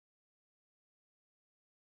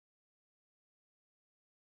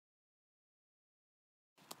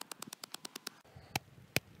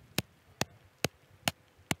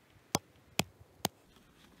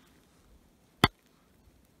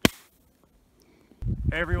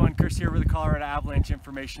Hey everyone, Chris here with the Colorado Avalanche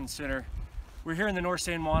Information Center. We're here in the North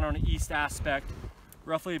San Juan on the east aspect,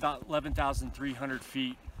 roughly about 11,300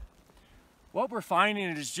 feet. What we're finding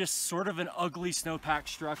is just sort of an ugly snowpack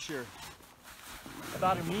structure.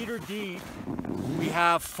 About a meter deep, we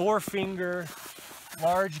have 4-finger,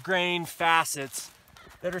 large grain facets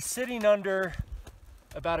that are sitting under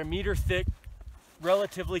about a meter thick,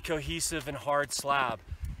 relatively cohesive and hard slab.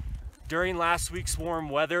 During last week's warm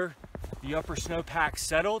weather, the upper snowpack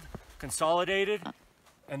settled, consolidated,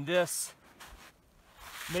 and this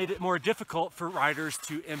made it more difficult for riders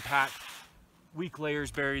to impact weak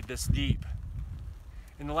layers buried this deep.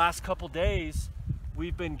 In the last couple days,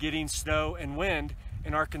 we've been getting snow and wind,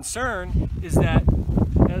 and our concern is that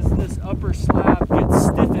as this upper slab gets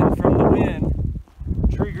stiffened from the wind,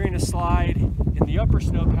 triggering a slide in the upper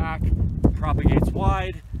snowpack, propagates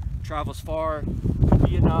wide, travels far, could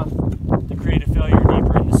be enough to create a failure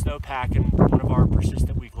deeper in the snowpack in one of our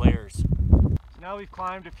persistent weak layers. So now we've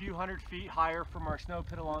climbed a few hundred feet higher from our snow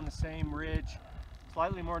pit along the same ridge,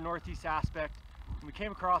 slightly more northeast aspect, and we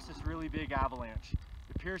came across this really big avalanche.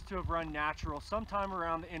 It appears to have run natural sometime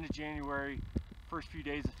around the end of January, first few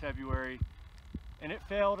days of February, and it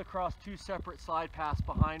failed across 2 separate slide paths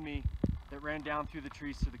behind me that ran down through the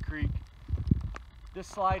trees to the creek. This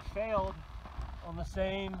slide failed on the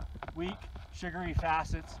same weak, sugary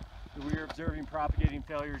facets that we are observing propagating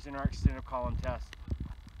failures in our extended column test.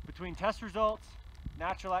 Between test results,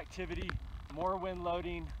 natural activity, more wind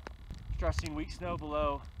loading, stressing weak snow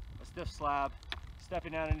below, a stiff slab,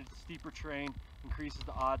 stepping out into steeper terrain increases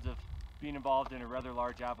the odds of being involved in a rather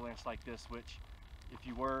large avalanche like this, which, if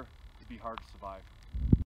you were, would be hard to survive.